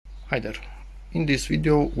Hi there. In this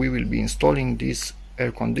video we will be installing this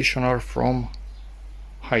air conditioner from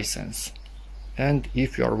HISENSE. And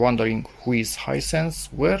if you are wondering who is HISENSE,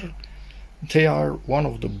 well, they are one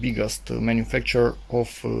of the biggest manufacturer of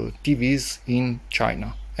TVs in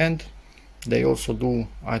China, and they also do,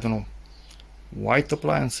 I don't know, white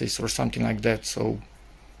appliances or something like that, so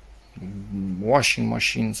washing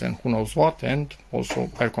machines and who knows what, and also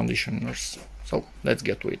air conditioners. So let's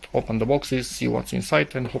get to it. Open the boxes, see what's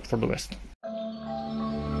inside, and hope for the best.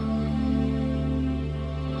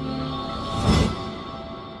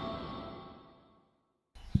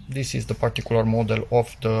 This is the particular model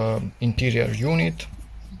of the interior unit,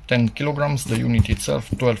 10 kilograms, the unit itself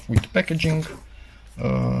 12 with packaging,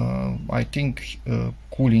 I think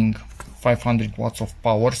cooling 500 watts of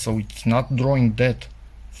power, so it's not drawing that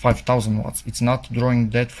 5000 watts, it's not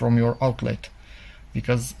drawing that from your outlet,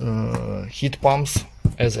 because heat pumps,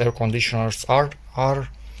 as air conditioners are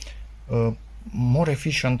more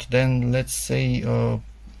efficient than, let's say, a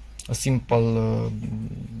simple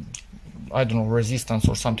I don't know, resistance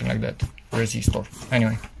or something like that, resistor.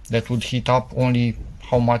 Anyway, that would heat up only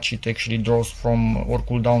how much it actually draws from, or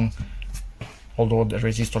cool down, although the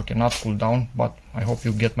resistor cannot cool down, but I hope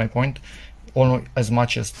you get my point. Only as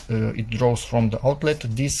much as it draws from the outlet.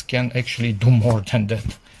 This can actually do more than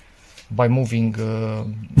that by moving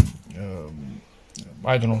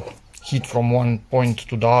I don't know, heat from one point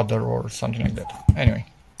to the other or something like that. Anyway,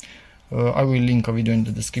 I will link a video in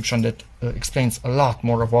the description that explains a lot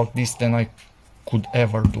more about this than I could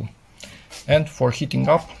ever do. And for heating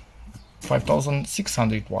up,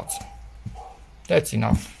 5600 watts. That's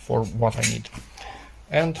enough for what I need.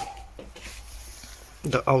 And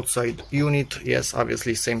the outside unit, yes,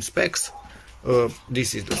 obviously same specs.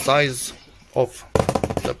 This is the size of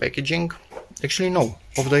the packaging. Actually, no,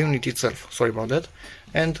 of the unit itself, sorry about that.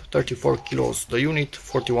 And 34 kilos the unit,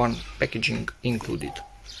 41 packaging included.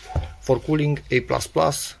 For cooling, A++,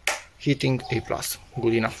 heating, A+.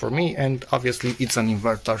 Good enough for me, and obviously it's an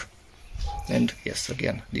inverter. And yes,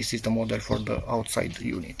 again, this is the model for the outside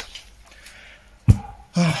unit.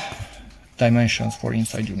 Dimensions for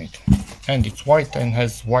inside unit. And it's white and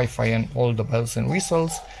has Wi-Fi and all the bells and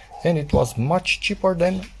whistles, and it was much cheaper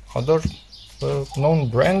than other known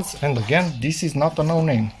brands, and again, this is not a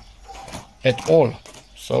no-name at all.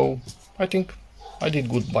 So I think I did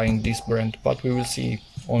good buying this brand, but we will see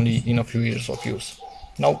only in a few years of use.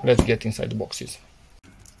 Now let's get inside the boxes.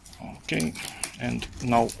 Okay, and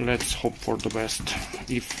now let's hope for the best.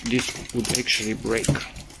 If this would actually break,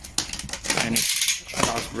 and it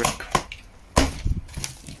does break.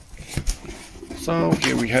 So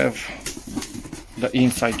here we have the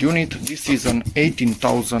inside unit. This is an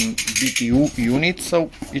 18,000 BTU unit,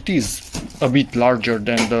 so it is a bit larger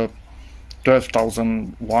than the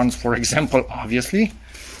 12,000 ones, for example, obviously.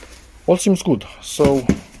 All seems good. So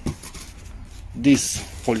this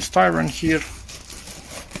polystyrene here,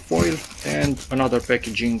 foil, and another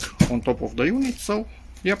packaging on top of the unit. So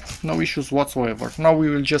yep, no issues whatsoever. Now we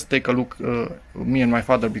will just take a look, me and my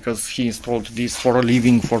father, because he installed this for a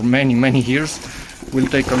living for many years. We'll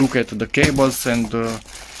take a look at the cables and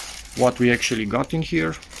what we actually got in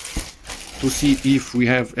here, to see if we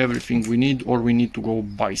have everything we need or we need to go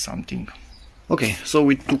buy something. Okay, so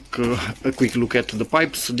we took a quick look at the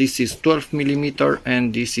pipes. This is 12mm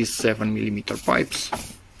and this is 7mm pipes.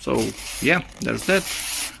 So yeah, there's that.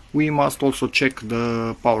 We must also check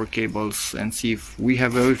the power cables and see if we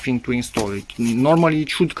have everything to install it. Normally it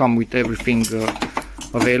should come with everything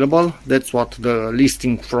available. That's what the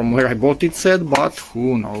listing from where I bought it said, but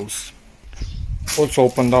who knows. Also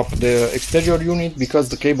opened up the exterior unit because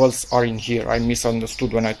the cables are in here. I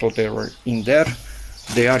misunderstood when I thought they were in there.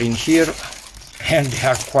 They are in here, and they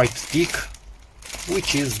are quite thick,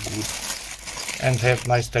 which is good, and have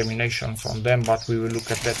nice terminations on them, but we will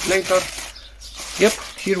look at that later. Yep,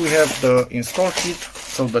 here we have the install kit,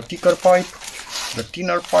 so the thicker pipe, the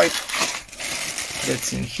thinner pipe,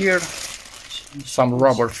 that's in here, some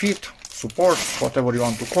rubber feet, supports, whatever you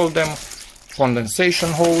want to call them, condensation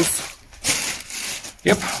hose.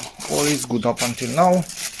 Yep, all is good up until now,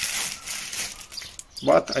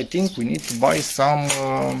 but I think we need to buy some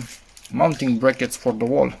mounting brackets for the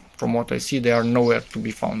wall. From what I see, they are nowhere to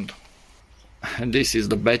be found. And this is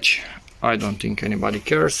the batch. I don't think anybody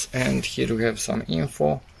cares. And here we have some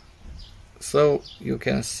info, so you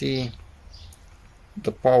can see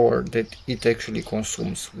the power that it actually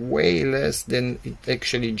consumes, way less than it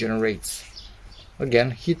actually generates.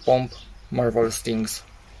 Again, heat pump, marvelous things.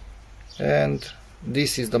 And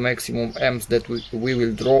this is the maximum amps that we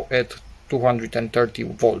will draw at 230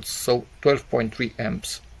 volts, so 12.3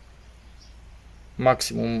 amps.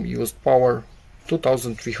 Maximum used power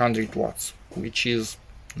 2300 watts, which is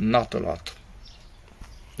not a lot.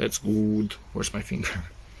 That's good. Where's my finger?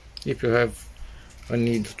 If you have a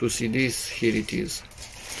need to see this, here it is.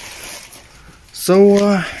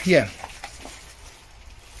 So yeah,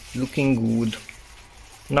 looking good.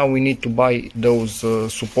 Now we need to buy those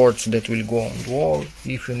supports that will go on the wall.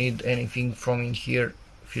 If you need anything from in here,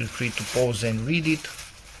 feel free to pause and read it.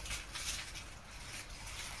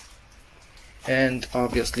 And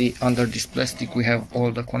obviously under this plastic we have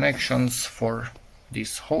all the connections for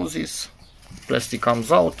these hoses. Plastic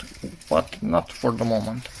comes out, but not for the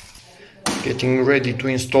moment. Getting ready to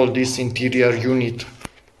install this interior unit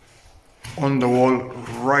on the wall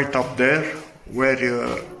right up there, where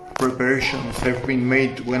preparations have been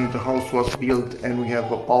made when the house was built, and we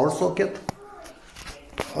have a power socket.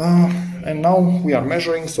 And now we are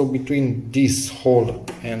measuring, so between this hole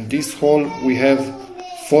and this hole we have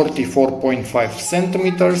 44.5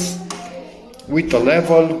 centimeters. With a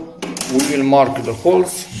level we will mark the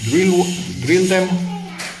holes, drill them,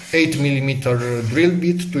 8mm drill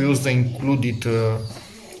bit to use the included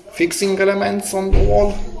fixing elements on the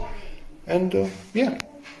wall, and yeah,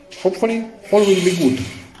 hopefully all will be good.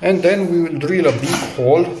 And then we will drill a big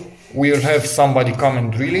hole. We will have somebody come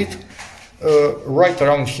and drill it right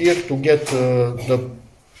around here to get the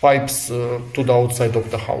pipes to the outside of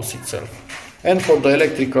the house itself. And for the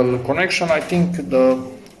electrical connection, I think the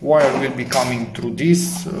wire will be coming through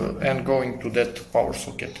this and going to that power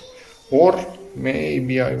socket. Or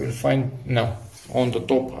maybe I will find, no, on the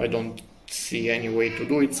top I don't see any way to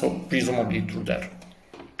do it, so presumably through there.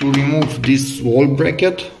 To remove this wall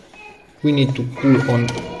bracket, we need to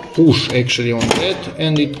push actually on that,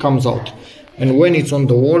 and it comes out. And when it's on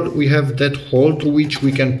the wall, we have that hole through which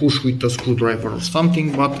we can push with a screwdriver or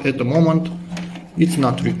something, but at the moment it's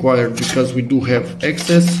not required because we do have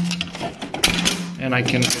access, and I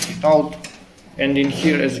can get it out. And in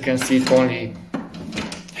here, as you can see, it only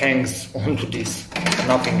hangs onto this,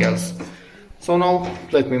 nothing else. So now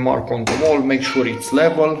let me mark on the wall, make sure it's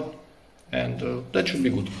level, and that should be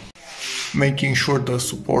good. Making sure the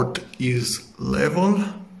support is level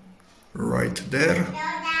right there.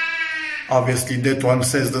 Obviously that one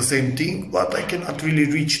says the same thing, but I cannot really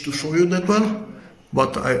reach to show you that one,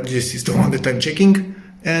 but this is the one that I'm checking.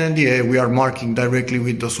 And yeah, we are marking directly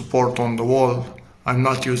with the support on the wall. I'm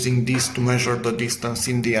not using this to measure the distance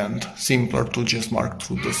in the end, simpler to just mark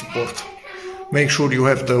through the support. Make sure you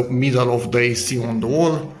have the middle of the AC on the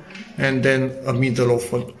wall, and then a middle of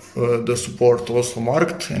the support also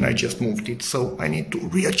marked, and I just moved it, so I need to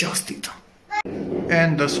readjust it.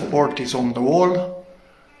 And the support is on the wall.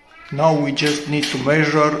 Now we just need to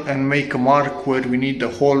measure and make a mark where we need the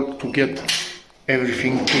hole to get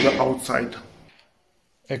everything to the outside.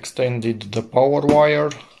 Extended the power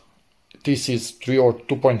wire. This is 3 or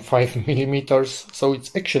 2.5 millimeters, so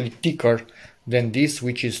it's actually thicker than this,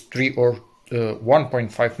 which is 3 or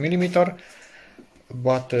 1.5 millimeter.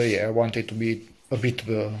 But yeah, I want it to be a bit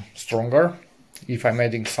stronger. If I'm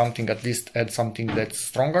adding something, at least add something that's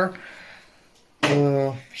stronger.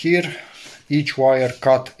 Here, each wire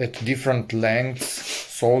cut at different lengths,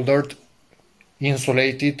 soldered,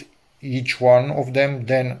 insulated, each one of them,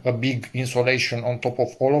 then a big insulation on top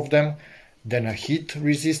of all of them, then a heat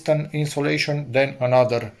resistant insulation, then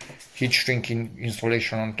another heat shrinking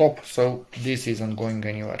insulation on top, so this isn't going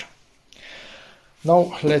anywhere.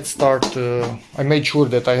 Now let's start. I made sure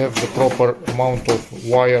that I have the proper amount of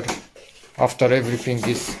wire after everything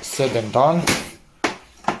is said and done,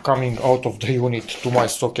 coming out of the unit to my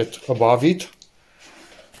socket above it,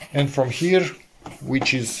 and from here,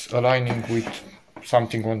 which is aligning with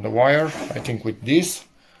something on the wire, I think with this,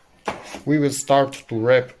 we will start to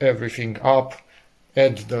wrap everything up,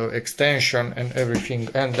 add the extension and everything,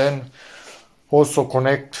 and then also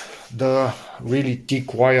connect the really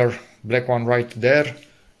thick wire, black one right there,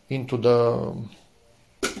 into the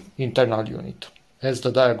internal unit, as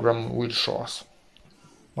the diagram will show us.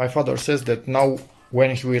 My father says that now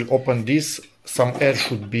when he will open this, some air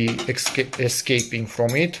should be escaping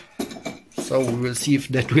from it, so we will see if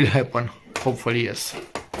that will happen. Hopefully yes.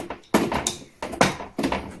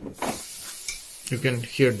 You can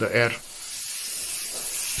hear the air.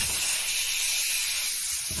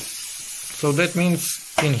 So that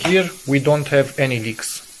means in here we don't have any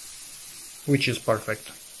leaks, which is perfect.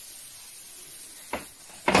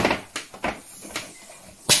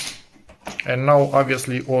 And now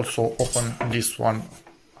obviously also open this one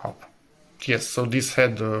up. Yes, so this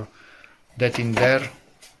had that in there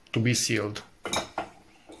to be sealed.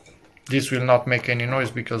 This will not make any noise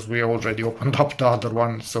because we already opened up the other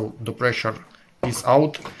one, so the pressure is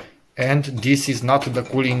out, and this is not the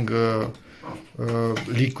cooling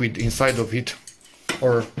liquid inside of it.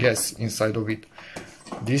 or gas inside of it.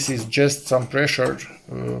 This is just some pressure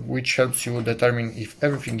which helps you determine if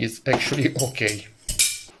everything is actually okay.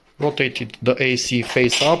 Rotated the AC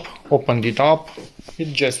face up, opened it up.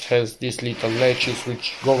 It just has these little latches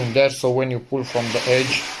which go in there, so when you pull from the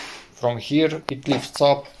edge from here it lifts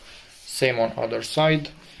up. Same on other side.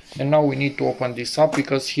 And now we need to open this up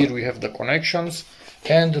because here we have the connections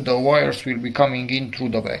and the wires will be coming in through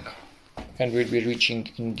the back and will be reaching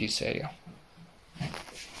in this area.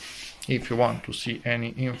 If you want to see any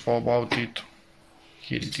info about it,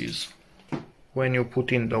 here it is. When you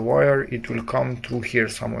put in the wire, it will come through here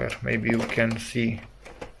somewhere. Maybe you can see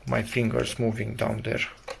my fingers moving down there.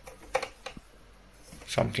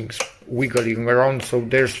 Something's wiggling around, so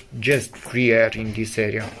there's just free air in this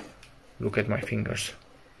area. Look at my fingers.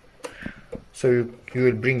 So you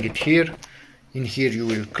will bring it here. In here you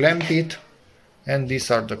will clamp it, and these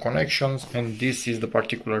are the connections, and this is the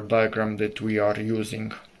particular diagram that we are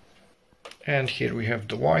using. And here we have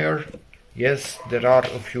the wire. Yes, there are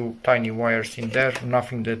a few tiny wires in there,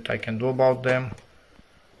 nothing that I can do about them.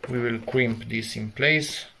 We will crimp this in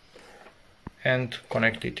place and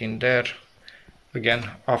connect it in there. Again,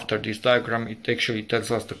 after this diagram, it actually tells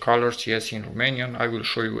us the colors, yes, in Romanian. I will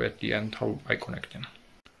show you at the end how I connect them.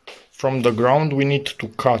 From the ground, we need to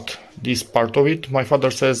cut this part of it. My father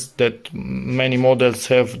says that many models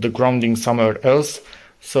have the grounding somewhere else.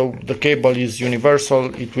 So the cable is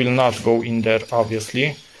universal, it will not go in there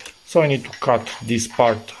obviously. So I need to cut this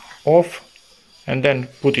part off and then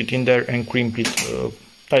put it in there and crimp it,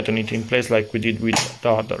 tighten it in place like we did with the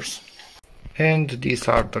others. And these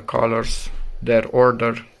are the colors, their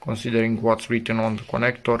order, considering what's written on the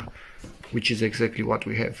connector, which is exactly what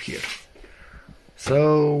we have here.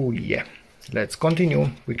 So yeah, let's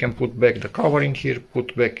continue. We can put back the cover in here,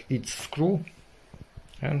 put back its screw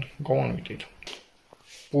and go on with it.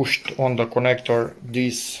 Pushed on the connector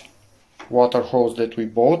this water hose that we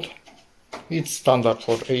bought. It's standard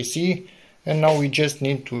for AC, and now we just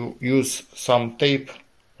need to use some tape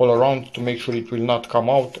all around to make sure it will not come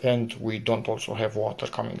out and we don't also have water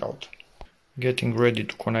coming out. Getting ready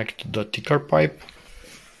to connect the thicker pipe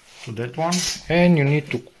to that one, and you need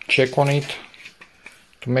to check on it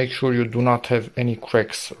to make sure you do not have any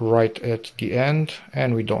cracks right at the end,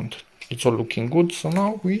 and we don't. It's all looking good, so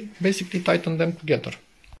now we basically tighten them together.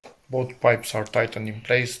 Both pipes are tightened in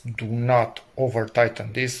place. Do not over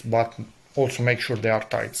tighten this, but also make sure they are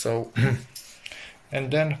tight. So and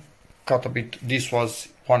then cut a bit. This was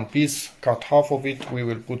one piece, cut half of it. We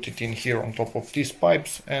will put it in here on top of these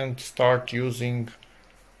pipes and start using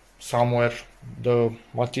somewhere the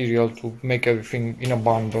material to make everything in a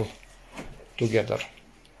bundle together.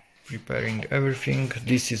 Preparing everything.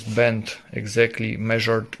 This is bent exactly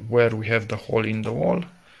measured where we have the hole in the wall,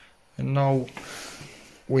 and now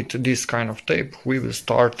with this kind of tape we will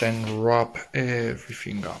start and wrap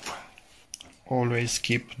everything up. Always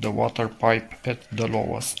keep the water pipe at the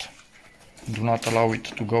lowest. Do not allow it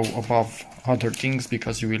to go above other things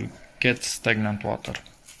because you will get stagnant water.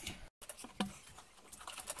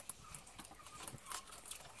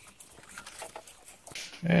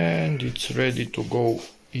 And it's ready to go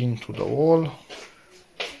into the wall,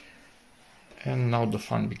 and now the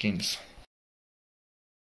fun begins.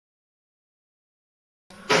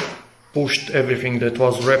 Pushed everything that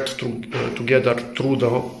was wrapped together through the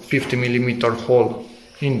 50mm hole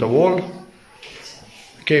in the wall.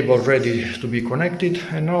 Cable ready to be connected,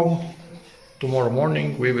 and now tomorrow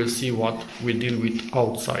morning we will see what we deal with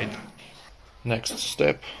outside. Next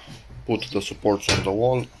step, put the supports on the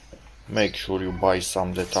wall. Make sure you buy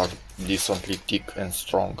some that are decently thick and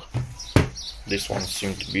strong. This one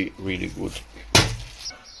seems to be really good.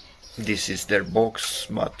 This is their box,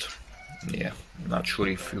 but yeah, not sure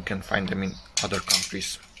if you can find them in other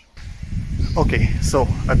countries. Okay, so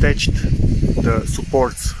attached the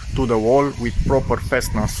supports to the wall with proper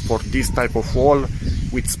fasteners for this type of wall,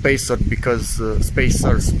 with spacers because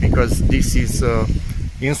this is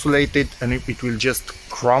insulated and it will just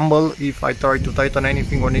crumble if I try to tighten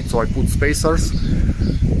anything on it, so I put spacers.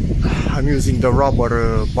 I'm using the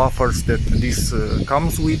rubber buffers that this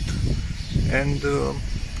comes with, and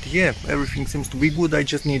yeah, everything seems to be good. I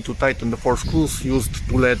just need to tighten the 4 screws, used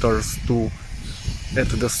 2 ladders to at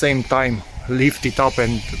the same time lift it up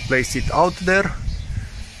and place it out there,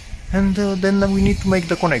 and then we need to make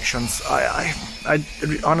the connections. I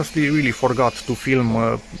honestly really forgot to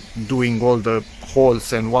film doing all the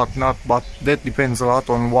holes and whatnot, but that depends a lot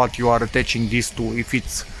on what you are attaching this to. If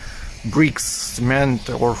it's bricks, cement,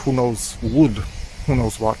 or who knows, wood, who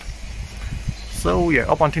knows what. So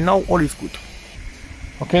yeah, up until now all is good.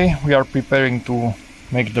 Okay, we are preparing to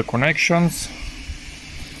make the connections,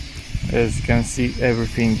 As you can see,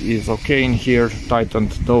 everything is okay in here.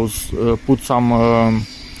 Tightened those, put some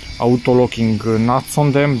auto-locking nuts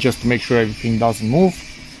on them just to make sure everything doesn't move.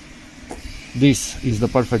 This is the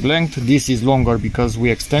perfect length. This is longer because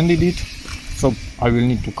we extended it, so I will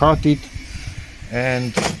need to cut it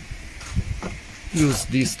and use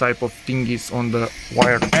this type of thingies on the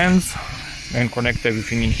wire ends and connect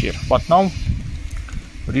everything in here. But now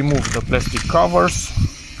remove the plastic covers,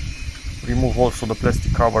 remove also the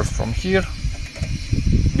plastic covers from here,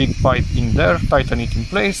 big pipe in there, tighten it in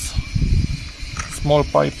place, small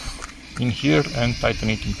pipe in here and tighten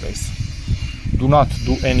it in place. Do not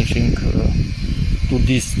do anything to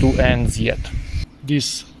these two ends yet.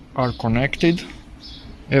 These are connected,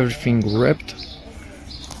 everything wrapped.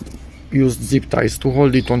 Used zip ties to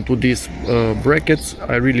hold it onto these brackets.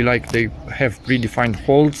 I really like they have predefined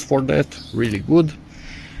holes for that, really good.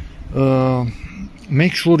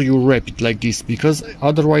 Make sure you wrap it like this because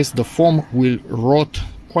otherwise the foam will rot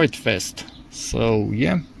quite fast. So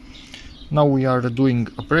yeah, now we are doing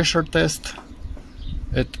a pressure test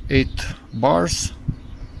at 8 bars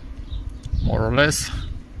more or less.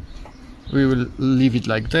 We will leave it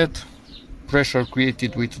like that. Pressure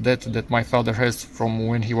created with that my father has from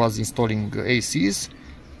when he was installing ACs.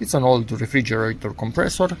 It's an old refrigerator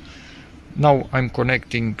compressor. Now I'm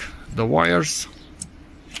connecting the wires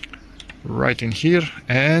right in here,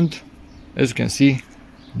 and as you can see,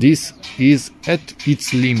 this is at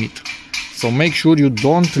its limit. So make sure you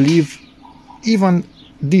don't leave even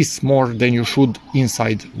this more than you should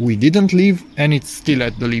inside. We didn't leave and it's still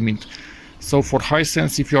at the limit. So for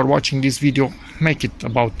HISENSE, if you are watching this video, make it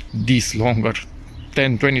about this longer,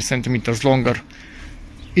 10-20 centimeters longer.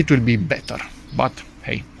 It will be better, but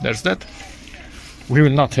hey, there's that. We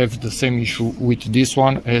will not have the same issue with this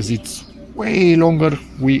one as it's way longer.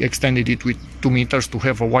 We extended it with 2 meters to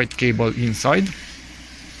have a white cable inside.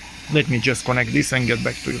 Let me just connect this and get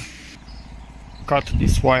back to you. Cut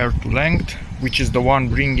this wire to length, which is the one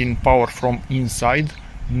bringing power from inside.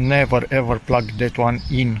 Never ever plug that one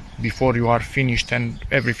in before you are finished and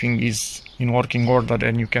everything is in working order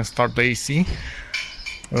and you can start the AC.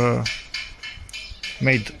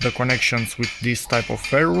 Made the connections with this type of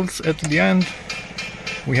ferrules at the end.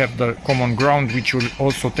 We have the common ground, which will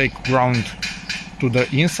also take ground to the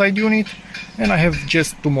inside unit, and I have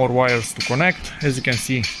just 2 more wires to connect. As you can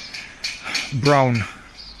see, brown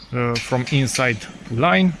from inside to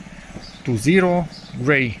line to 0,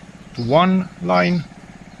 gray to 1 line,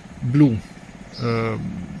 blue.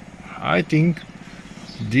 I think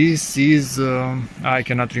this is I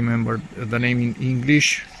cannot remember the name in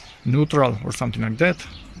English, neutral or something like that,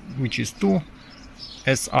 which is 2,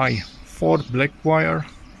 SI4 black wire,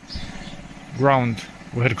 ground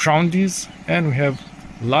where ground is, and we have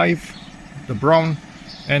live the brown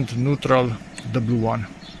and neutral the blue one.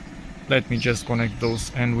 Let me just connect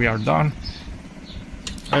those and we are done.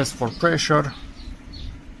 As for pressure,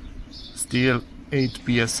 still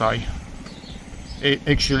 8 psi,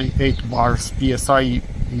 actually 8 bars. Psi,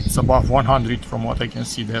 it's above 100 from what I can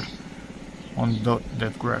see there on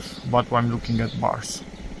that graph, but I'm looking at bars.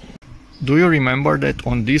 Do you remember that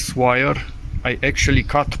on this wire I actually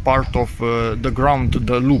cut part of the ground,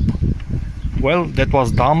 the loop? Well, that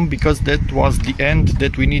was dumb because that was the end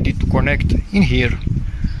that we needed to connect in here.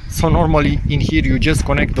 So normally in here you just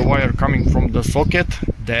connect the wire coming from the socket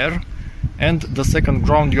there, and the second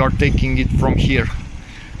ground you are taking it from here.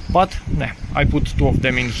 But nah, I put 2 of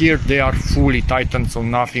them in here. They are fully tightened, so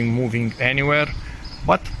nothing moving anywhere.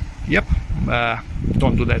 But yep,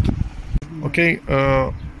 don't do that. Okay,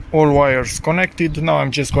 all wires connected. Now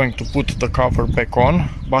I'm just going to put the cover back on,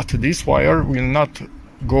 but this wire will not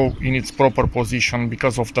go in its proper position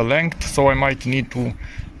because of the length, so I might need to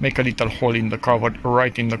make a little hole in the cover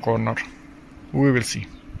right in the corner. We will see.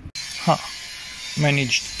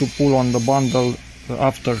 Managed to pull on the bundle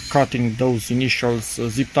after cutting those initial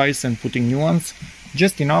zip ties and putting new ones,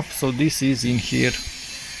 just enough so this is in here,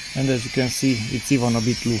 and as you can see it's even a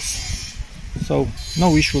bit loose, so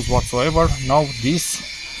no issues whatsoever. Now this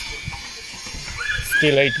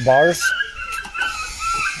still 8 bars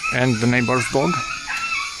and the neighbor's dog,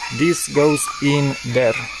 this goes in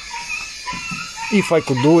there. If I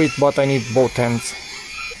could do it, but I need both hands,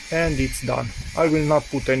 and it's done. I will not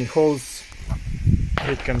put any holes,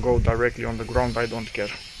 it can go directly on the ground, I don't care.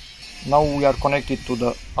 Now we are connected to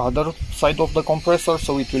the other side of the compressor,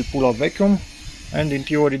 so it will pull a vacuum, and in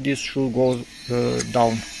theory this should go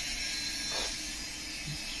down.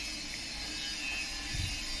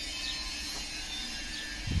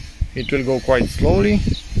 It will go quite slowly,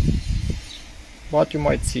 but you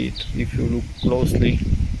might see it if you look closely.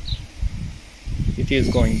 It is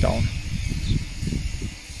going down.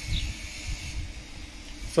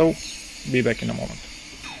 So be back in a moment.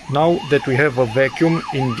 Now that we have a vacuum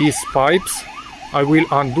in these pipes, I will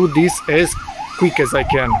undo this as quick as I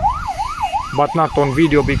can, but not on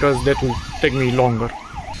video because that will take me longer.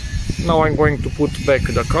 Now I'm going to put back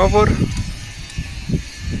the cover,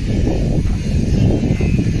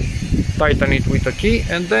 tighten it with a key,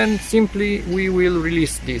 and then simply we will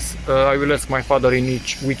release this. I will ask my father in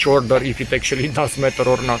which order, if it actually does matter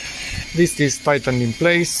or not. This is tightened in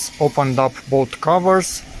place, opened up both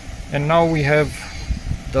covers, and now we have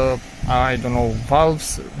the, I don't know,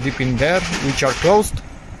 valves deep in there which are closed.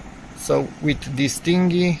 So with this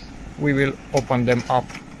thingy we will open them up.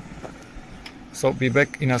 So be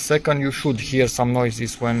back in a second. You should hear some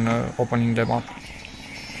noises when opening them up.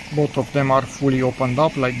 Both of them are fully opened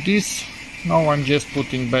up like this. Now I'm just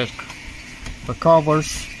putting back the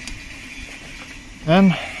covers,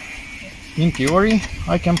 and in theory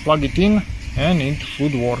I can plug it in and it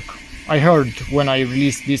should work. I heard when I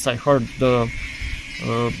released this, I heard the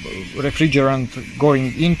refrigerant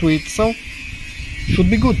going into it, so should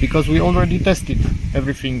be good because we already tested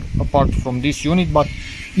everything apart from this unit. But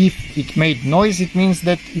if it made noise, it means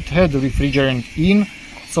that it had refrigerant in,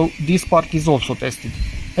 so this part is also tested.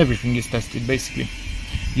 Everything is tested basically.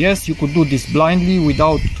 Yes, you could do this blindly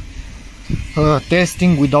without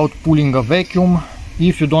testing, without pulling a vacuum.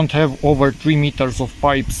 If you don't have over 3 meters of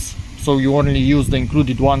pipes, so you only use the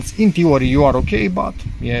included ones, in theory you are okay, but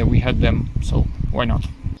yeah, we had them, so why not?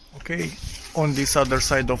 Okay, on this other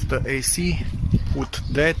side of the AC, put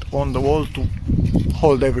that on the wall to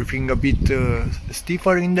hold everything a bit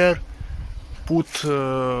stiffer in there. Put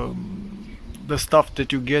the stuff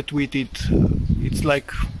that you get with it. It's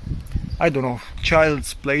like, I don't know,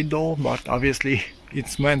 child's play doh, but obviously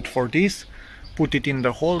it's meant for this. Put it in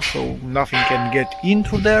the hole so nothing can get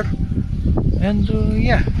into there, and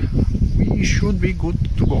yeah, we should be good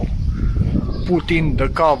to go. Put in the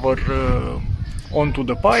cover onto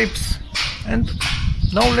the pipes, and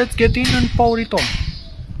now let's get in and power it on.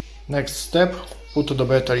 Next step, put the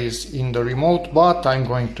batteries in the remote, but I'm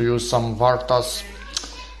going to use some Vartas.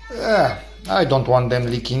 I don't want them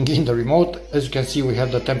leaking in the remote. As you can see, we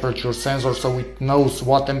have the temperature sensor, so it knows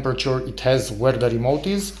what temperature it has where the remote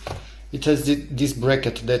is. It has this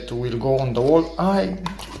bracket that will go on the wall.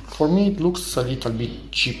 For me it looks a little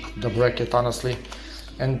bit cheap, the bracket, honestly,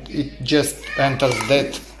 and it just enters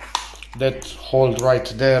that hole right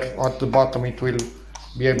there at the bottom. It will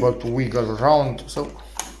be able to wiggle around, so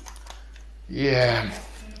yeah,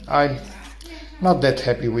 I'm not that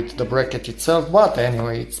happy with the bracket itself, but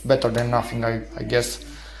anyway, it's better than nothing, I guess.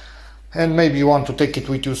 And maybe you want to take it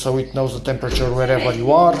with you so it knows the temperature wherever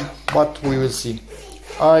you are, but we will see.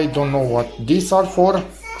 I don't know what these are for,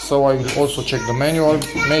 so I will also check the manual.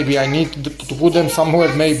 Maybe I need to put them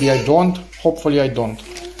somewhere, maybe I don't. Hopefully I don't.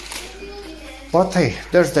 But hey,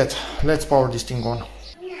 there's that. Let's power this thing on.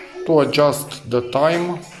 To adjust the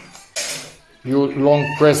time, you long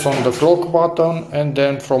press on the clock button, and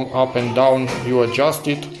then from up and down you adjust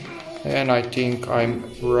it. And I think I'm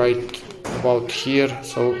right about here,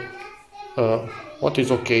 so what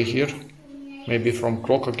is okay here? Maybe from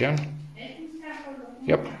clock again.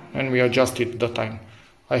 Yep, and we adjusted the time.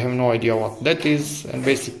 I have no idea what that is, and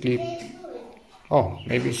basically, oh,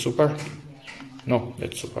 maybe super? No,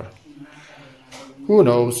 that's super. Who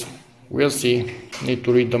knows? We'll see. Need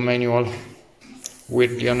to read the manual,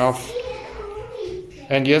 weirdly enough.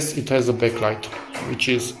 And yes, it has a backlight, which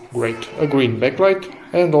is great. A green backlight,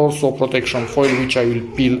 and also protection foil, which I will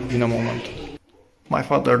peel in a moment. My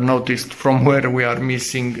father noticed from where we are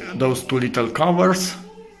missing those two little covers.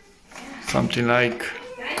 Something like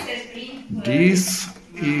this.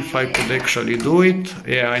 If I could actually do it,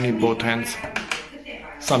 yeah, I need both hands.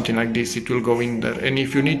 Something like this, it will go in there. And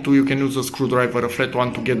if you need to, you can use a screwdriver, a flat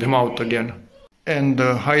one, to get them out again. And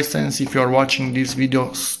HISENSE, if you are watching this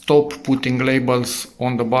video, stop putting labels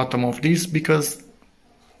on the bottom of this, because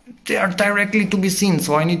they are directly to be seen.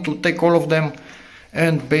 So I need to take all of them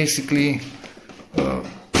and basically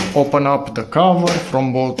open up the cover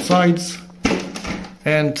from both sides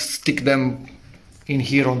and stick them in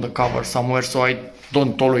here on the cover somewhere, so I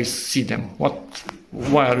don't always see them.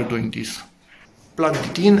 Why are you doing this? Plugged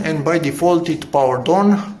it in, and by default it powered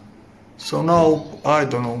on. So now, I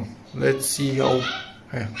don't know, let's see how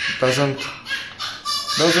it doesn't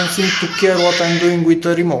seem to care what I'm doing with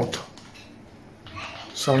the remote.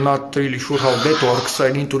 So I'm not really sure how that works.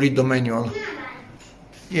 I need to read the manual.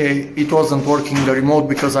 Yeah, it wasn't working, the remote,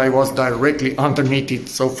 because I was directly underneath it.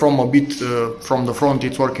 So from a bit from the front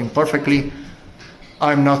it's working perfectly.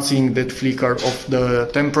 I'm not seeing that flicker of the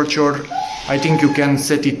temperature. I think you can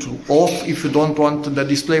set it off if you don't want the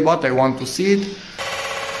display, but I want to see it.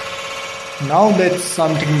 Now that's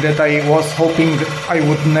something that I was hoping I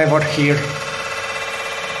would never hear.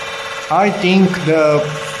 I think the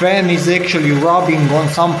fan is actually rubbing on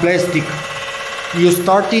some plastic. You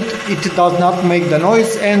start it, it does not make the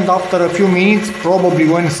noise, and after a few minutes, probably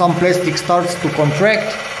when some plastic starts to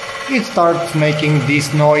contract, it starts making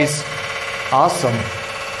this noise. Awesome.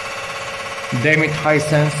 Damn it,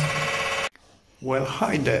 HISENSE. Well,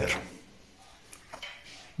 hi there.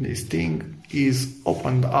 This thing is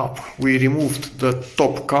opened up. We removed the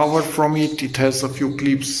top cover from it. It has a few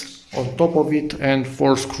clips on top of it and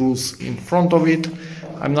 4 screws in front of it.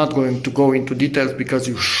 I'm not going to go into details because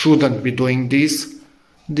you shouldn't be doing this.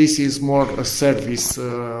 This is more a service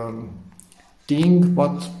thing,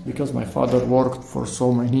 but because my father worked for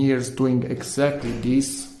so many years doing exactly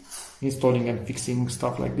this, installing and fixing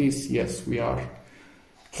stuff like this, yes, we are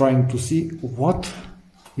trying to see what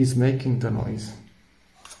is making the noise.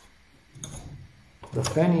 The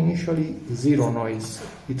fan initially zero noise.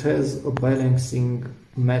 It has a balancing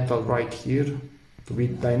metal right here to be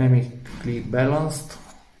dynamically balanced.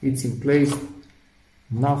 It's in place,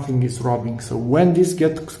 nothing is rubbing. So when this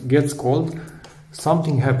gets cold,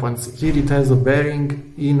 something happens. Here it has a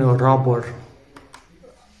bearing in a rubber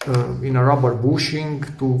bushing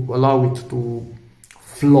to allow it to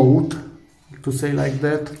float, to say like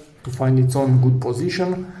that, to find its own good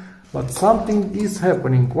position. But something is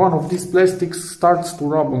happening. One of these plastics starts to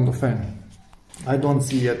rub on the fan. I don't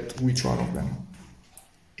see yet which one of them.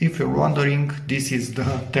 If you're wondering, this is the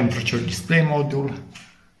temperature display module,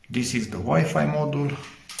 this is the Wi-Fi module,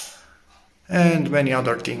 and many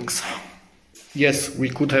other things. Yes, we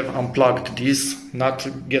could have unplugged this, not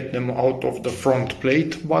get them out of the front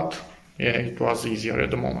plate, but yeah, it was easier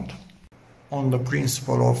at the moment. On the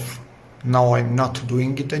principle of now I'm not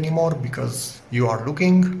doing it anymore because you are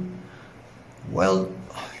looking, well,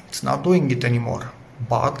 it's not doing it anymore.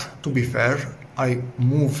 But to be fair, I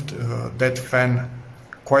moved that fan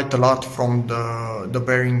quite a lot from the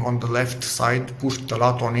bearing on the left side, pushed a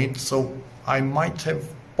lot on it, so I might have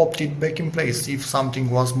popped it back in place if something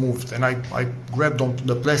was moved, and I grabbed onto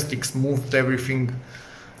the plastics, moved everything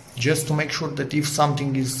just to make sure that if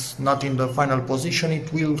something is not in the final position,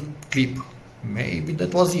 it will clip. Maybe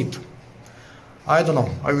that was it. I don't know.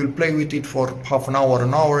 I will play with it for half an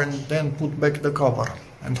hour, and then put back the cover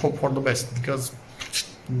and hope for the best, because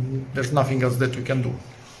there's nothing else that we can do.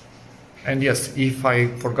 And yes, if I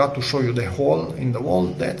forgot to show you the hole in the wall,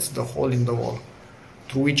 that's the hole in the wall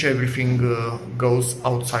through which everything goes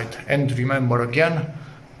outside. And remember again,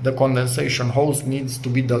 the condensation hose needs to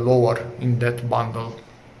be the lower in that bundle.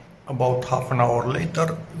 About half an hour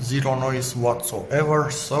later, zero noise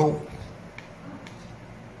whatsoever, so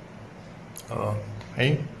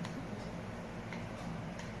hey,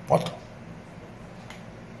 what?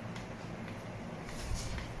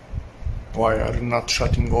 Why are you not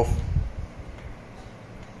shutting off?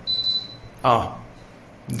 Ah,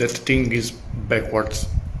 that thing is backwards,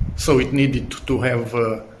 so it needed to have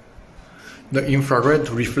the infrared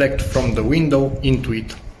reflect from the window into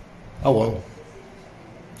it. Oh well,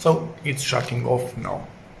 so it's shutting off now.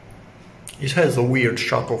 It has a weird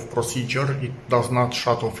shut off procedure, it does not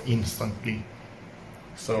shut off instantly.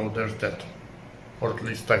 So there's that. Or at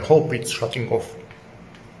least I hope it's shutting off.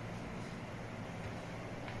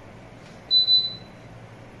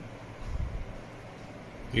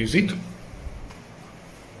 Is it?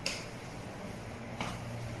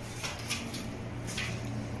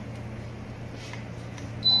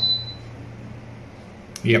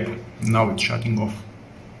 Yep, now it's shutting off.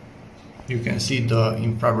 You can see the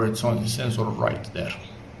infrared sensor right there,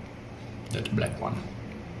 that black one.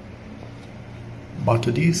 But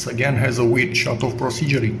this again has a weird shut-off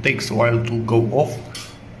procedure. It takes a while to go off,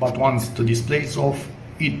 but once the display is off,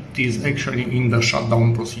 it is actually in the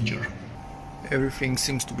shutdown procedure. Everything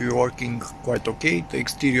seems to be working quite okay. The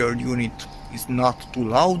exterior unit is not too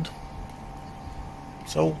loud,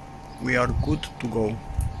 so we are good to go.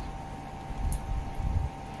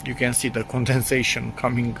 You can see the condensation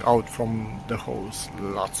coming out from the hose,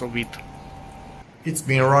 lots of it. It's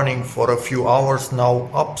been running for a few hours now,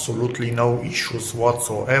 absolutely no issues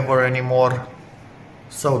whatsoever anymore,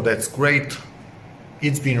 so that's great.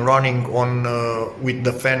 It's been running on with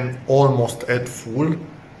the fan almost at full,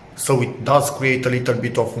 so it does create a little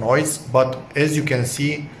bit of noise, but as you can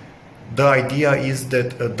see, the idea is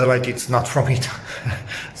that the light is not from it,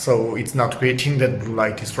 so it's not creating that blue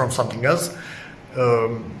light, it's from something else.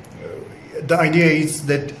 The idea is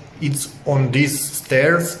that it's on these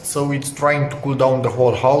stairs, so it's trying to cool down the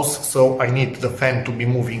whole house, so I need the fan to be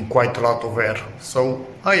moving quite a lot of air. So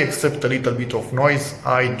I accept a little bit of noise,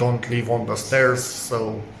 I don't live on the stairs,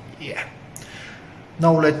 so yeah.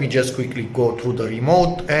 Now let me just quickly go through the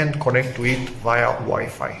remote and connect to it via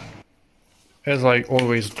Wi-Fi. As I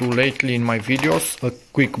always do lately in my videos, a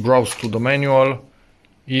quick browse to the manual.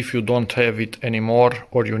 If you don't have it anymore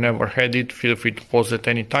or you never had it, feel free to pause at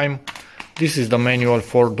any time. This is the manual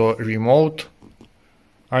for the remote.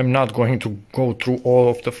 I'm not going to go through all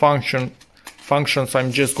of the functions.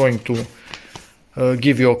 I'm just going to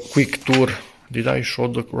give you a quick tour. Did I show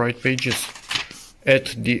the right pages?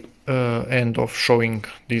 At the end of showing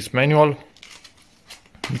this manual.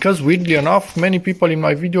 Because weirdly enough, many people in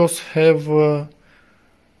my videos have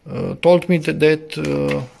told me that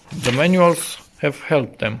the manuals have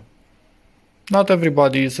helped them. Not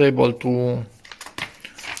everybody is able to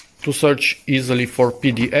search easily for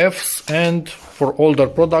PDFs, and for older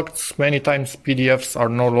products many times PDFs are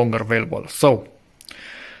no longer available. So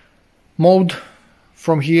mode,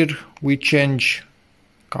 from here we change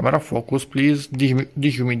camera focus, please,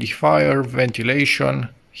 dehumidifier, ventilation,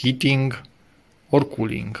 heating or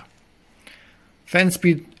cooling. Fan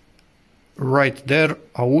speed right there,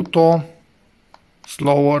 auto,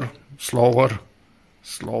 slower, slower,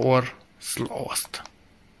 slower, slowest.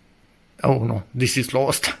 Oh no, this is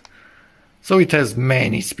slowest. So it has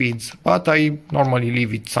many speeds, but I normally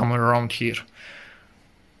leave it somewhere around here.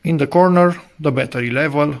 In the corner, the battery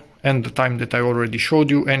level and the time that I already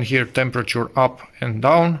showed you, and here temperature up and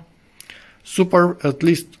down. Super, at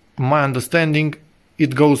least my understanding,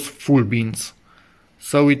 it goes full beans.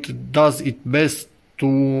 So it does its best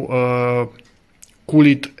to cool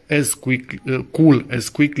it as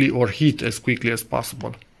quickly or heat as quickly as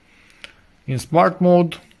possible. In smart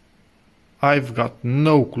mode, I've got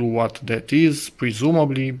no clue what that is.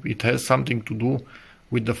 Presumably it has something to do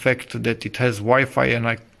with the fact that it has Wi-Fi and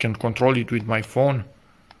I can control it with my phone.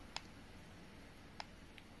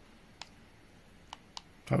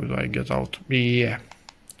 How do I get out? Yeah.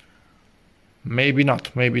 Maybe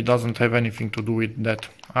not. Maybe it doesn't have anything to do with that.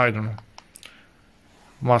 I don't know.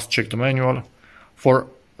 Must check the manual. For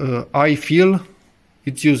I feel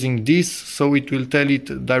it's using this, so it will tell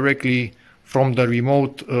it directly from the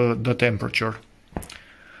remote the temperature.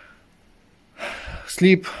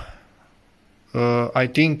 Sleep, I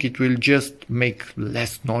think it will just make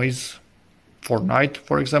less noise for night,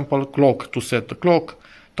 for example. Clock, to set the clock.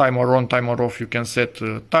 Timer on, timer off, you can set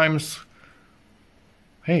times.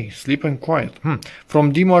 Hey, sleep and quiet.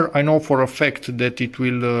 From dimmer, I know for a fact that it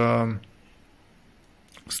will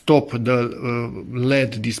stop the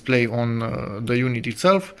LED display on the unit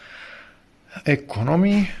itself.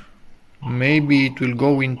 Economy, maybe it will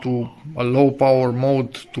go into a low power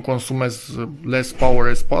mode to consume as less power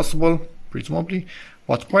as possible, presumably.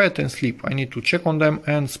 But quiet and sleep, I need to check on them.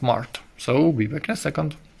 And smart, so be back in a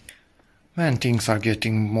second. Man, things are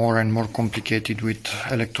getting more and more complicated with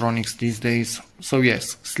electronics these days. So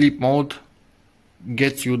yes, sleep mode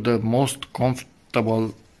gets you the most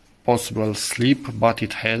comfortable possible sleep, but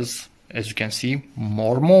it has, as you can see,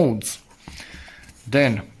 more modes.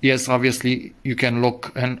 Then, yes, obviously you can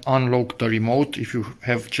lock and unlock the remote if you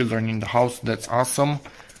have children in the house. That's awesome.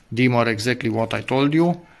 Dimmer, exactly what I told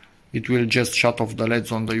you. It will just shut off the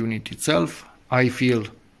LEDs on the unit itself. I feel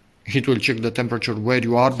it will check the temperature where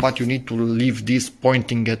you are, but you need to leave this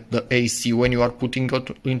pointing at the AC when you are putting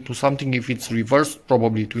it into something. If it's reversed,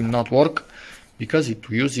 probably it will not work because it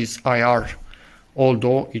uses IR.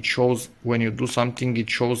 Although it shows, when you do something, it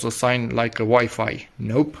shows a sign like a Wi-Fi.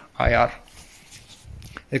 Nope, IR.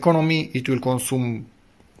 Economy, it will consume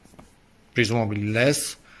presumably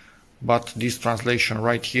less, but this translation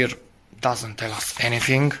right here doesn't tell us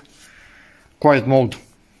anything. Quiet mode,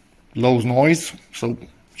 low noise, so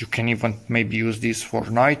you can even maybe use this for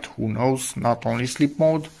night, who knows, not only sleep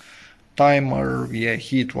mode. Timer, yeah,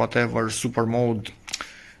 heat, whatever. Super mode,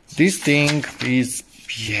 this thing is,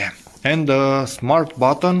 yeah. And the smart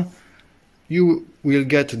button, you will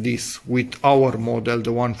get this with our model,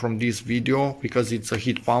 the one from this video, because it's a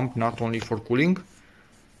heat pump, not only for cooling.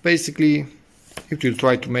 Basically, it will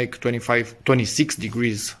try to make 26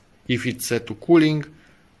 degrees if it's set to cooling,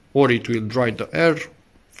 or it will dry the air.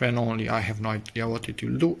 Fan only, I have no idea what it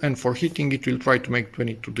will do. And for heating, it will try to make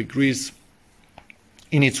 22 degrees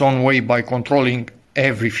in its own way by controlling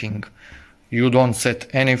everything. You don't set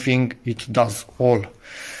anything, it does all.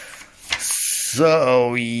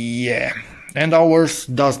 So yeah, and ours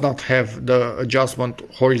does not have the adjustment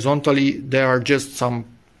horizontally. There are just some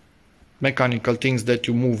mechanical things that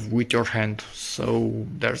you move with your hand, so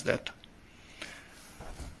there's that.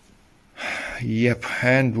 Yep,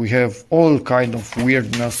 and we have all kind of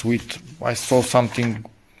weirdness with, I saw something,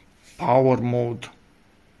 power mode.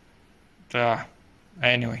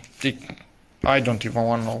 Anyway, I don't even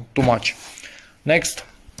want to know too much. Next,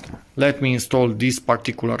 Let me install this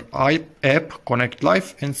particular app, Connect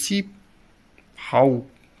Live, and see how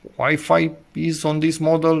Wi-Fi is on this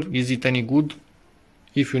model. Is it any good?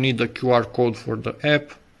 If you need the QR code for the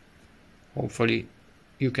app, hopefully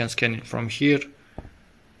you can scan it from here,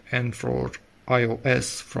 and for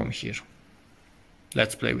iOS from here.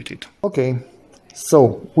 Let's play with it. Okay,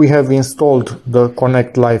 so we have installed the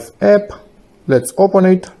Connect Live app. Let's open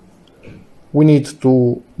it. We need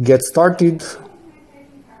to get started.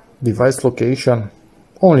 Device location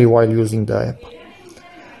only while using the app.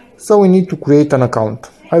 So we need to create an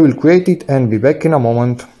account. I will create it and be back in a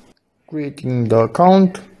moment. Creating the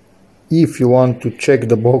account. If you want to check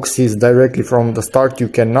the boxes directly from the start, you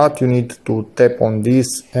cannot. You need to tap on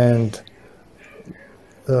this and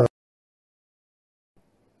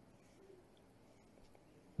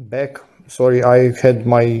back. Sorry, I had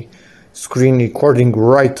my screen recording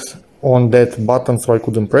right on that button, so I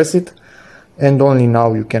couldn't press it. And only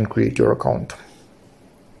now you can create your account.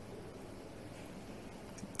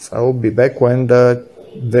 So I'll be back when the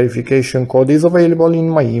verification code is available in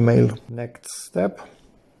my email. Next step,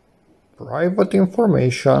 private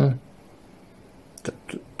information.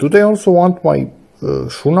 Do they also want my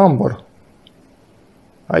shoe number?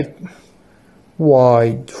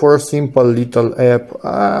 Why? For a simple little app.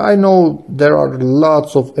 I know there are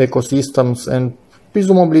lots of ecosystems, and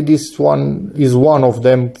presumably this one is one of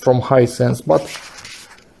them from HISENSE, but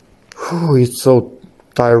it's so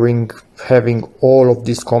tiring having all of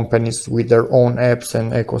these companies with their own apps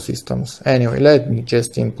and ecosystems. Anyway, let me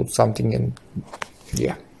just input something in.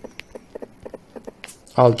 Yeah.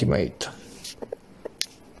 Ultimate.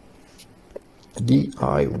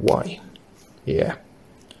 DIY. Yeah.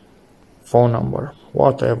 Phone number.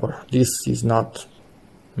 Whatever. This is not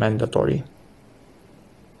mandatory.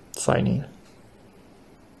 Sign in.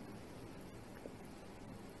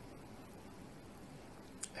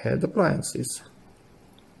 Add appliances,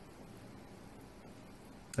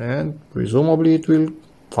 and presumably it will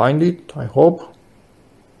find it, I hope,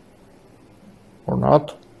 or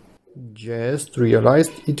not. Just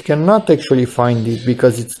realized it cannot actually find it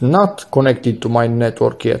because it's not connected to my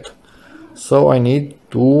network yet. So I need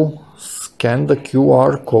to scan the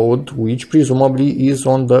QR code, which presumably is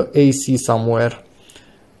on the AC somewhere,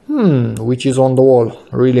 which is on the wall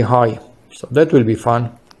really high. So that will be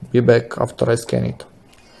fun. Be back after I scan it.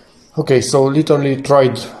 Okay, so literally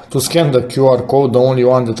tried to scan the QR code. The only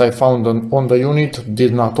one that I found on the unit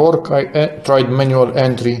did not work. I tried manual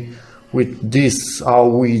entry with this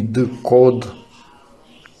AUID code,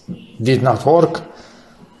 did not work.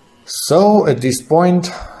 So at this point,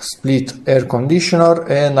 split air conditioner,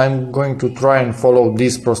 and I'm going to try and follow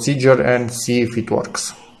this procedure and see if it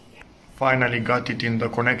works. Finally got it in the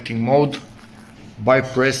connecting mode by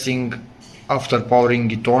pressing, after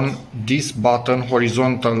powering it on, this button,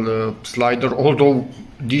 horizontal slider, although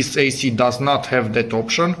this AC does not have that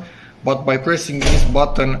option, but by pressing this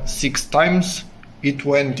button 6 times, it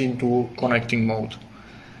went into connecting mode.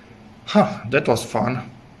 That was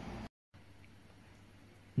fun.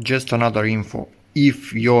 Just another info.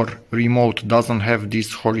 If your remote doesn't have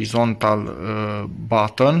this horizontal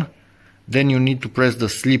button, then you need to press the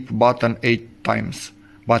sleep button 8 times.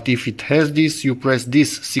 But if it has this, you press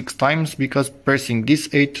this 6 times, because pressing this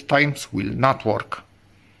 8 times will not work.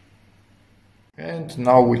 And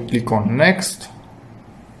now we click on next.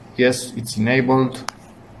 Yes, it's enabled.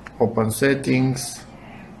 Open settings.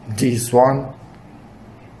 This one.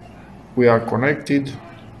 We are connected.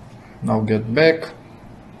 Now get back.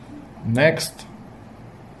 Next.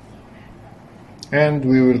 And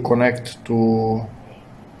we will connect to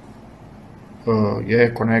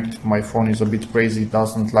connect. My phone is a bit crazy,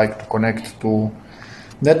 doesn't like to connect to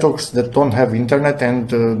networks that don't have internet, and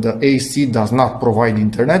the AC does not provide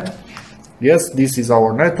internet. Yes, this is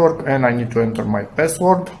our network, and I need to enter my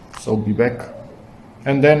password, so be back,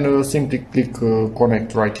 and then simply click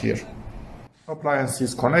connect right here. Appliance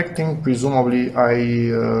is connecting. Presumably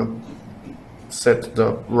I set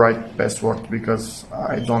the right password, because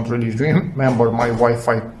I don't really remember my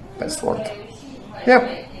Wi-Fi password.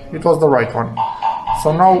 Yep, it was the right one.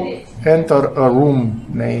 So now enter a room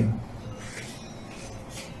name.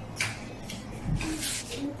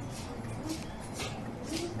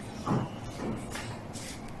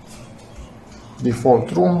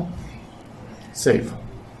 Default room. Save.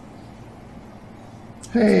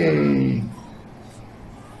 Hey!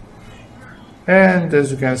 And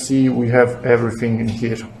as you can see, we have everything in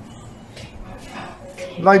here,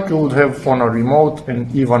 like you would have on a remote,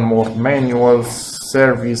 and even more: manuals,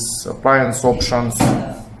 service, appliance options,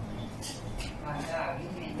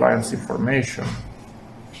 appliance information.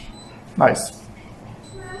 Nice.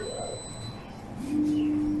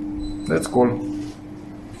 That's cool.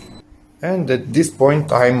 And at this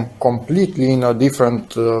point I'm completely in a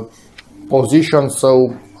different position,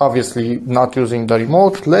 so obviously not using the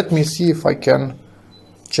remote. Let me see if I can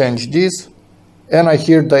change this. And I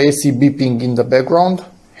hear the AC beeping in the background.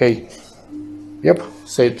 Hey, yep,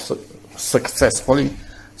 set successfully.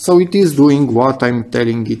 So it is doing what I'm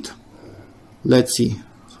telling it. Let's see,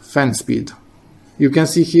 fan speed. You can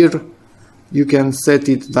see here, you can set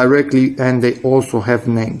it directly and they also have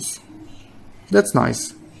names. That's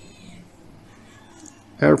nice.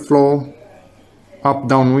 Airflow, up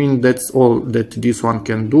down wind, that's all that this one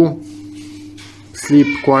can do.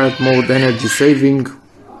 Sleep, quiet mode, energy saving,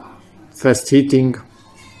 fast heating,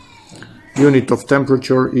 unit of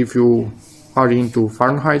temperature if you are into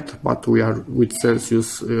Fahrenheit, but we are with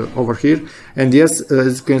Celsius over here. And yes,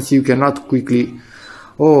 as you can see, you cannot quickly,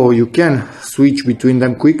 you can switch between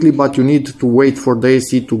them quickly, but you need to wait for the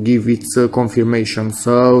AC to give its confirmation.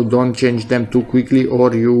 So don't change them too quickly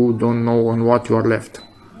or you don't know on what you are left.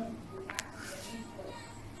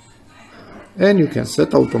 And you can set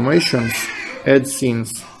automations, add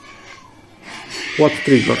scenes. What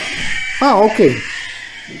trigger? Ah, okay.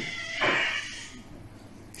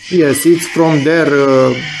 Yes, it's from their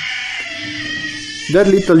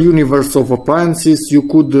little universe of appliances. You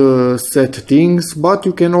could set things, but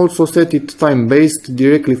you can also set it time-based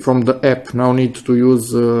directly from the app. No need to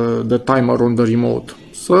use the timer on the remote.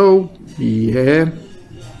 So, yeah.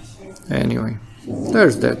 Anyway,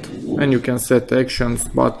 there's that. And you can set actions,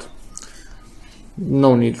 but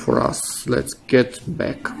no need for us. Let's get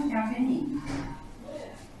back.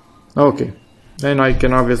 Okay, then I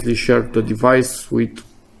can obviously share the device with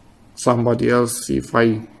somebody else if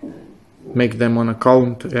I make them an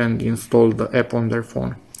account and install the app on their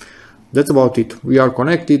phone. That's about it. We are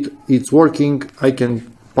connected, it's working. I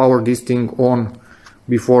can power this thing on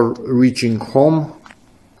before reaching home,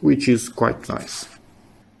 which is quite nice.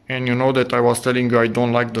 And you know that I was telling you I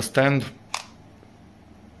don't like the stand.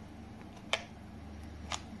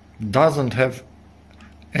 Doesn't have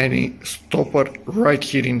any stopper right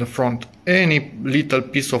here in the front. Any little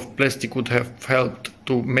piece of plastic would have helped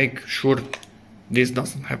to make sure this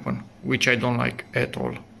doesn't happen, which I don't like at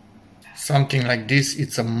all. Something like this,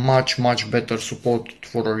 it's a much better support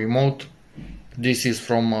for a remote. This is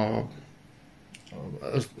from a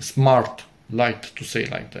smart light, to say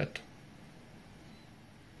like that.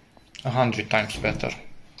 100 times better.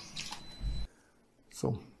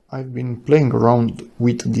 So I've been playing around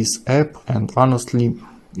with this app and honestly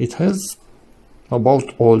it has about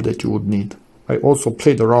all that you would need. I also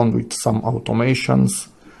played around with some automations,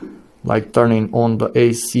 like turning on the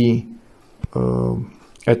AC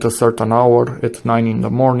at a certain hour at 9 in the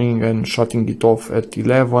morning and shutting it off at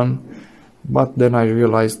 11. But then I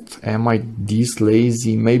realized, am I this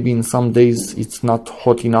lazy? Maybe in some days it's not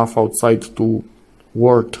hot enough outside to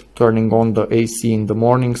worth turning on the AC in the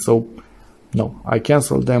morning, so no, I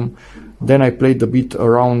canceled them. Then I played a bit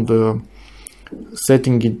around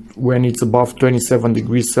setting it when it's above 27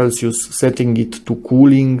 degrees Celsius, setting it to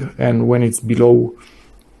cooling, and when it's below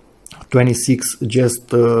 26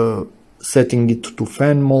 just setting it to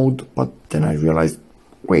fan mode. But then I realized,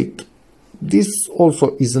 wait, this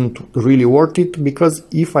also isn't really worth it, because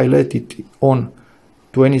if I let it on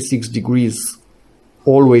 26 degrees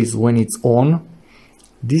always when it's on,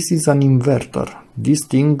 this is an inverter. This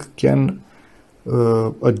thing can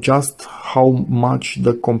adjust how much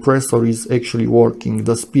the compressor is actually working,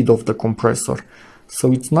 the speed of the compressor.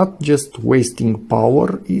 So it's not just wasting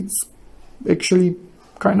power, it's actually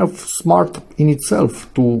kind of smart in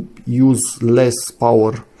itself to use less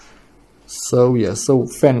power. So yeah, so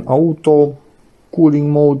fan auto,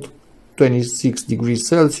 cooling mode, 26 degrees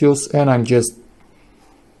Celsius, and I'm just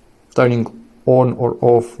turning on or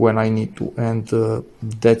off when I need to, and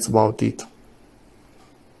that's about it.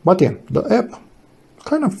 But yeah, the app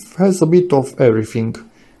kind of has a bit of everything,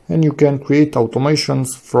 and you can create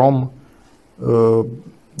automations from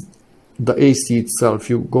the AC itself.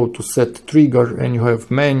 You go to set trigger and you have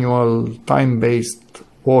manual, time-based,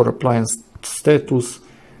 or appliance status.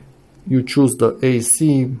 You choose the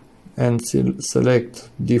AC and select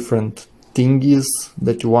different thingies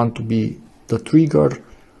that you want to be the trigger.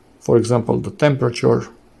 For example, the temperature,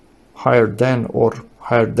 higher than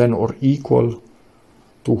or equal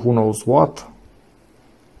to who knows what.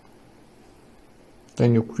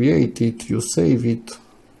 Then you create it, you save it,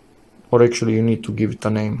 or actually you need to give it a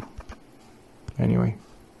name. Anyway,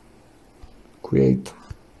 create,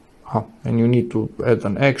 and you need to add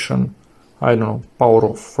an action, I don't know, power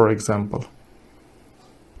off, for example.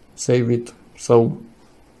 Save it. So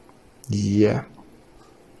yeah,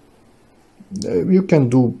 You can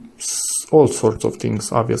do all sorts of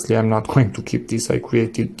things. Obviously, I'm not going to keep this. I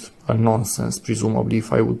created a nonsense, presumably,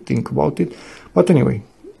 if I would think about it. But anyway,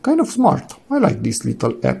 kind of smart. I like this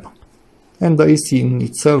little app. And the AC in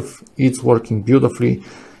itself, it's working beautifully.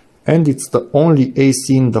 And it's the only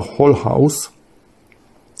AC in the whole house.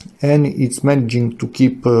 And it's managing to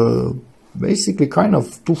keep basically kind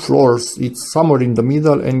of 2 floors. It's somewhere in the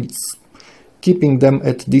middle, and it's keeping them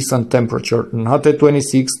at decent temperature. Not at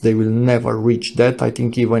 26, they will never reach that. I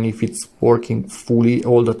think even if it's working fully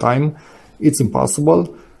all the time, it's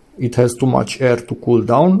impossible. It has too much air to cool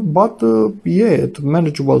down, but yeah, at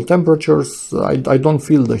manageable temperatures, I don't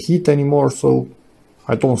feel the heat anymore, so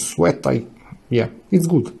I don't sweat. Yeah, it's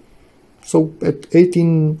good. So at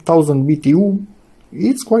 18,000 BTU,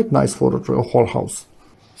 it's quite nice for a whole house.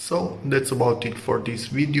 So that's about it for this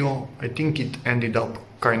video. I think it ended up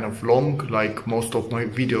kind of long, like most of my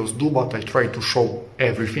videos do, but I try to show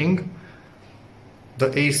everything.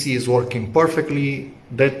 The AC is working perfectly.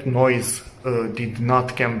 That noise did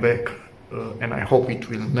not come back, and I hope it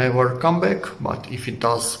will never come back, but if it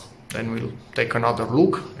does, then we'll take another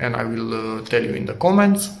look and I will tell you in the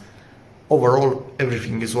comments. Overall,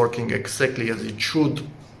 everything is working exactly as it should.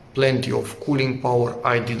 Plenty of cooling power.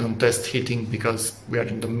 I didn't test heating because we are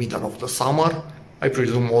in the middle of the summer. I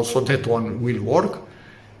presume also that one will work.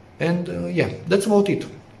 And yeah, that's about it.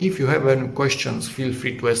 If you have any questions, feel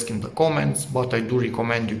free to ask in the comments, but I do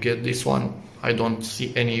recommend you get this one. I don't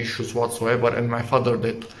see any issues whatsoever, and my father,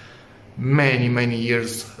 that many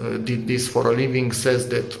years did this for a living, says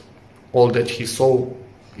that all that he saw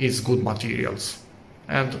is good materials,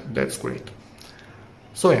 and that's great.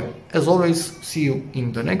 So yeah, as always, see you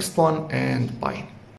in the next one, and bye.